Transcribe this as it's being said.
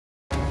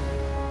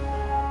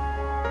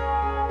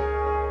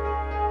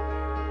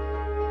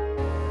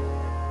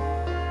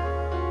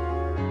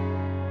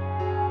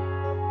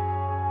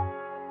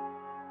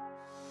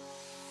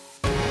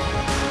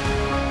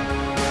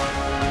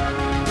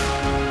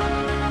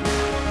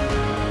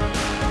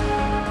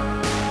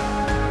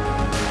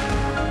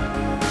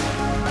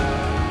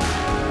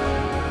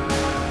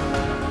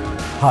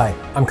Hi,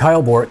 I'm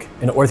Kyle Borque,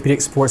 an orthopedic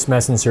sports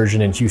medicine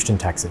surgeon in Houston,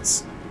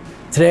 Texas.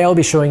 Today I'll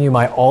be showing you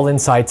my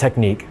all-inside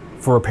technique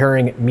for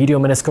repairing medial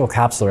meniscal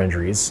capsular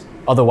injuries,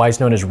 otherwise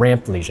known as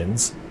ramp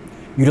lesions,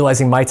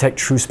 utilizing MyTech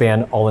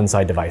TrueSpan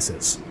all-inside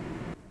devices.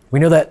 We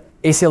know that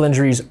ACL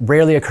injuries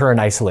rarely occur in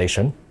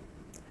isolation,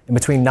 and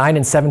between 9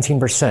 and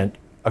 17%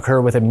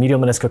 occur with a medial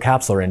meniscal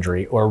capsular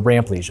injury or a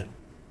ramp lesion.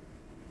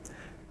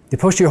 The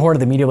posterior horn of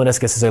the medial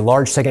meniscus is a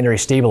large secondary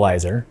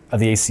stabilizer of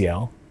the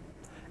ACL,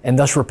 and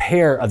thus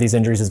repair of these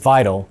injuries is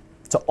vital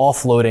to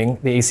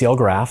offloading the ACL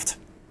graft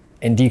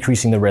and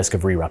decreasing the risk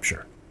of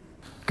re-rupture.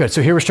 Good,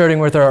 so here we're starting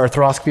with our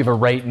arthroscopy of a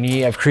right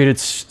knee. I've created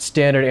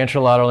standard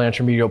anterolateral and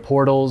anteromedial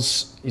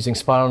portals using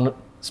spinal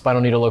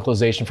needle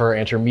localization for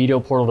our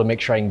anteromedial portal to make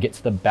sure I can get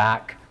to the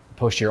back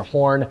posterior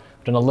horn.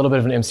 I've done a little bit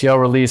of an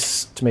MCL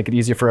release to make it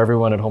easier for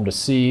everyone at home to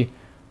see.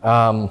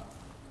 We're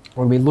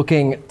gonna be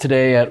looking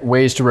today at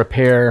ways to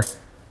repair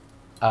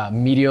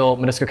medial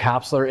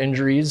meniscocapsular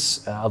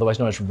injuries, otherwise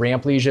known as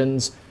ramp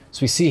lesions.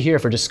 So we see here,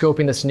 if we're just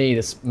scoping this knee,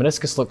 this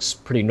meniscus looks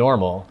pretty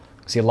normal.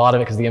 You see a lot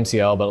of it because of the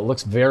MCL, but it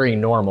looks very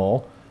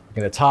normal.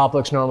 Looking at the top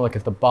looks normal, look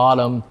at the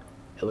bottom,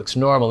 it looks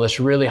normal. This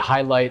really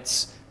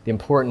highlights the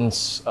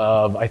importance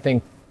of, I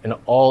think, in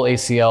all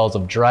ACLs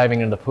of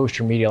driving into the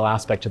posterior medial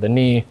aspect of the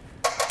knee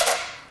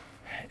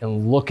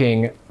and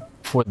looking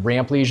for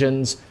ramp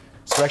lesions.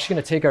 So we're actually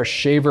gonna take our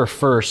shaver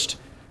first.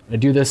 I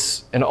do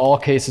this in all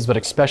cases, but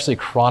especially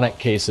chronic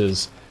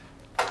cases,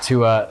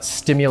 to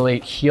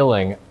stimulate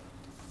healing.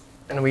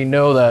 And we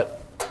know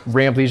that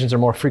ramp lesions are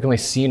more frequently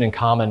seen in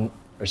chronic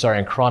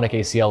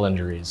ACL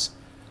injuries.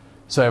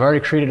 So I've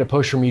already created a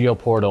posterior medial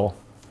portal.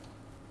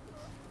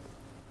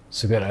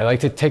 So good, I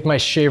like to take my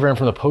shaver in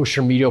from the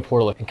posterior medial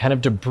portal and kind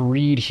of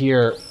debride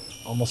here,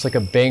 almost like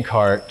a bank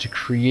heart, to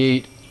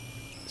create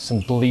some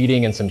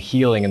bleeding and some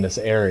healing in this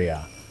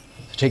area.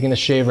 So taking the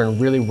shaver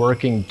and really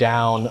working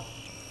down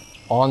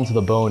onto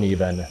the bone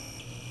even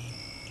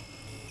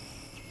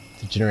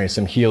to generate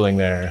some healing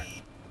there.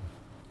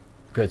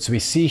 Good, so we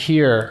see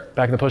here,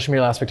 back in the posterior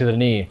medial aspect of the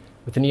knee,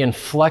 with the knee in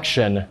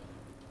flexion,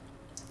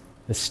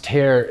 this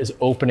tear is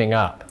opening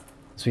up.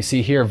 So we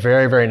see here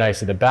very, very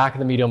nicely, the back of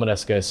the medial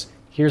meniscus,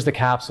 here's the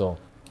capsule,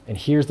 and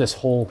here's this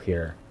hole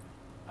here.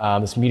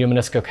 This medial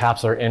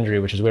meniscocapsular injury,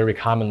 which is where we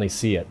commonly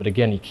see it. But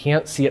again, you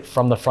can't see it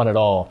from the front at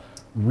all.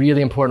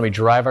 Really important, we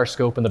drive our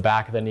scope in the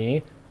back of the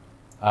knee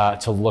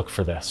to look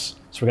for this.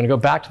 So we're gonna go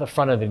back to the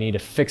front of the knee to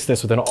fix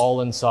this with an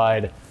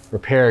all-inside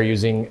repair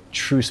using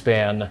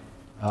TrueSpan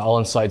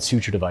all-inside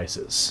suture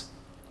devices.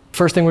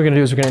 First thing we're gonna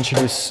do is we're gonna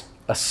introduce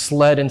a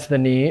sled into the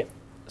knee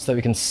so that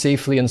we can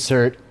safely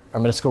insert our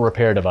meniscal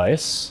repair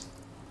device.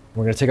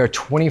 We're gonna take our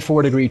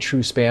 24-degree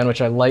TrueSpan,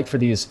 which I like for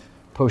these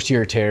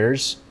posterior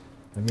tears.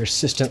 Have your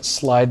assistant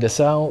slide this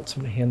out.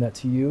 I'm gonna hand that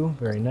to you,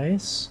 very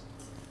nice.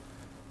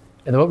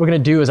 And then what we're gonna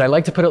do is I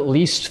like to put at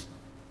least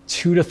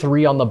 2 to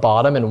 3 on the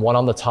bottom and 1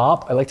 on the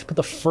top. I like to put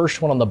the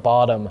first one on the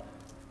bottom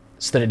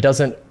so that it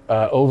doesn't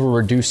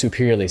over-reduce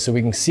superiorly. So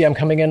we can see I'm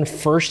coming in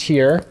first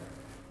here,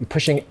 I'm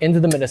pushing into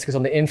the meniscus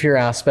on the inferior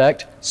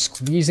aspect,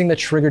 squeezing the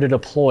trigger to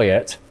deploy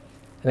it,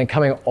 and then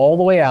coming all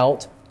the way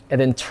out, and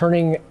then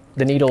turning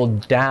the needle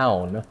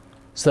down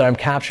so that I'm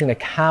capturing the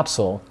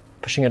capsule,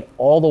 pushing it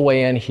all the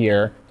way in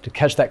here to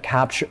catch that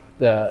capture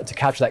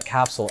that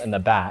capsule in the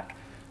back.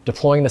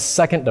 Deploying the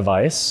second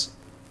device,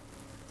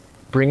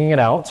 bringing it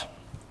out.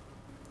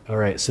 All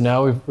right, so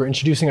now we're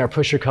introducing our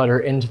pusher cutter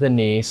into the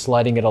knee,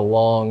 sliding it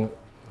along.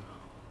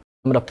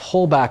 I'm gonna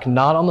pull back,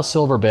 not on the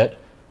silver bit,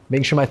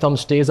 make sure my thumb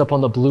stays up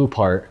on the blue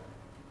part.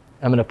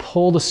 I'm gonna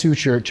pull the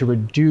suture to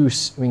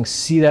reduce, we can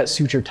see that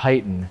suture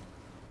tighten.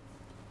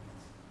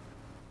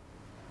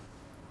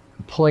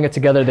 I'm pulling it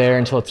together there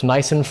until it's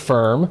nice and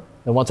firm.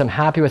 And once I'm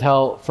happy with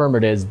how firm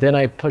it is, then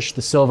I push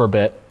the silver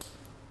bit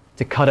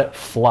to cut it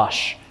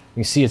flush.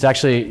 You can see it's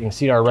actually, you can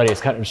see it already,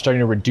 it's kind of starting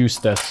to reduce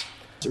this.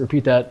 So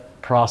repeat that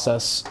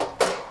process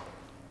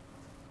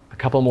a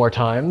couple more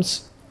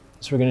times.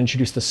 So we're gonna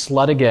introduce the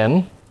sled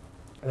again,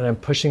 and I'm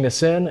pushing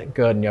this in,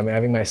 good, and I'm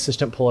having my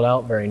assistant pull it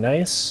out, very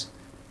nice.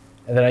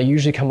 And then I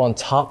usually come on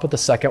top with the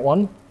second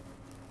one,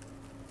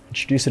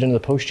 introduce it into the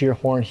posterior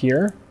horn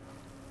here,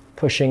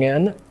 pushing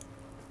in,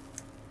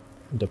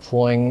 and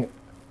deploying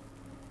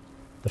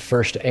the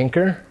first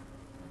anchor,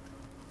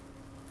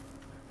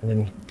 and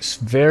then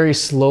very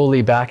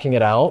slowly backing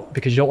it out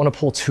because you don't want to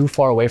pull too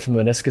far away from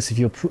the meniscus. If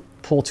you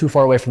pull too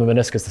far away from the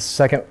meniscus, the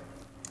second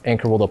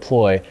anchor will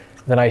deploy.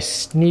 Then I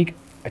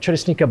try to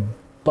sneak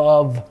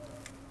above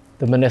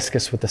the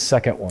meniscus with the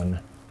second one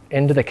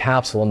into the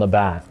capsule in the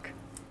back.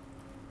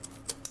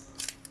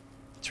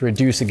 To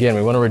reduce, again,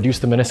 we want to reduce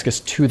the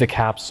meniscus to the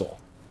capsule.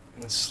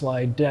 I'm gonna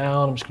slide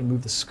down, I'm just gonna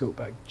move the scope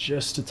back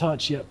just a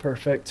touch, yeah,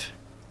 perfect.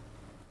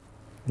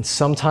 And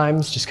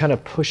sometimes just kind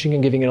of pushing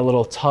and giving it a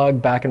little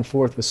tug back and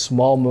forth with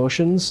small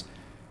motions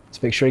to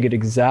make sure I get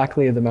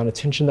exactly the amount of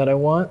tension that I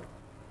want.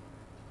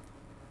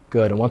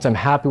 Good, and once I'm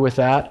happy with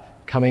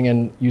that, coming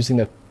in using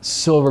the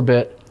silver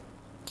bit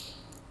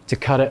to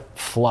cut it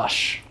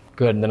flush.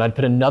 Good, and then I'd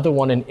put another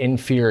one in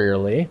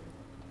inferiorly,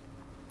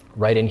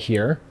 right in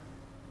here.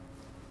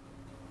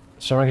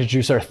 So I'm going to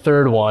introduce our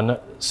third one.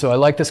 So I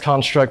like this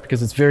construct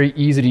because it's very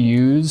easy to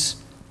use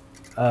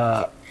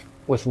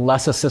with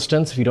less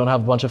assistance. If you don't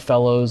have a bunch of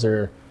fellows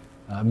or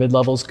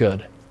mid-levels,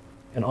 good.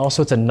 And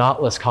also it's a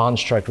knotless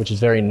construct, which is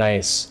very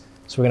nice.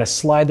 So we're going to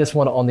slide this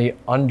one on the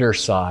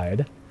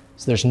underside.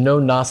 So there's no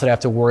knots that I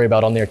have to worry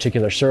about on the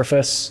articular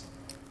surface.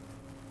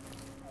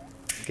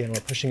 Again,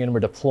 we're pushing in, we're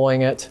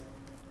deploying it.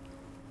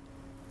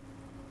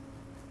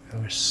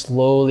 And we're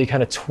slowly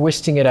kind of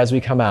twisting it as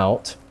we come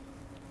out.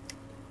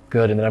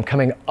 Good, and then I'm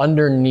coming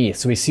underneath.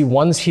 So we see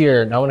one's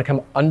here, now I want to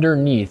come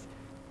underneath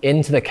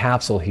into the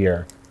capsule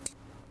here.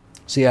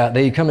 So yeah,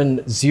 they come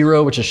in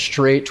 0, which is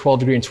straight,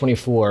 12 degree, and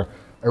 24.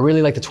 I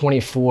really like the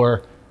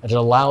 24, as it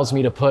allows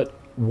me to put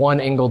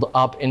one angled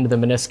up into the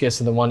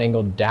meniscus and the one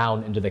angled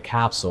down into the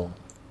capsule,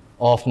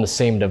 all from the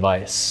same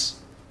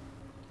device.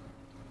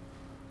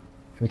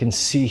 We can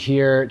see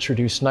here, it's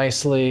reduced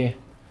nicely.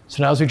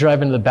 So now as we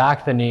drive into the back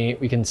of the knee,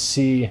 we can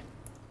see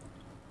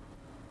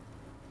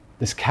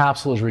this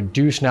capsule is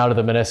reduced now to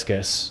the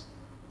meniscus.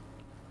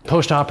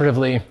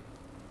 Post-operatively,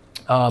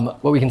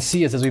 what we can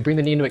see is as we bring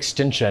the knee into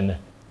extension,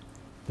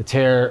 the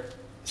tear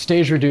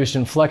stays reduced,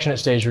 and flexion it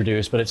stays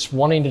reduced, but it's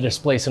wanting to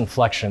displace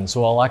inflection.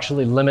 So I'll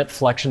actually limit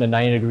flexion to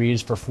 90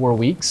 degrees for 4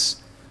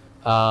 weeks,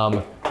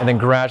 and then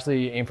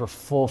gradually aim for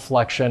full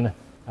flexion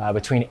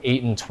between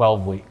 8 and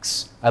 12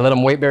 weeks. I let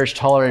them weight bearers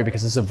tolerate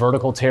because this is a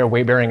vertical tear.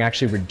 Weight bearing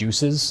actually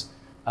reduces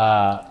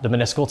the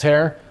meniscal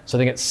tear. So I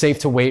think it's safe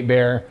to weight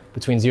bear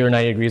between 0 and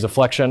 90 degrees of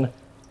flexion.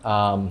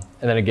 And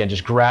then again,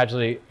 just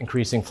gradually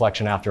increasing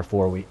flexion after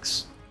 4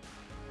 weeks.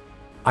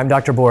 I'm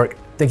Dr. Borque.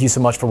 Thank you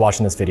so much for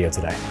watching this video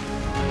today.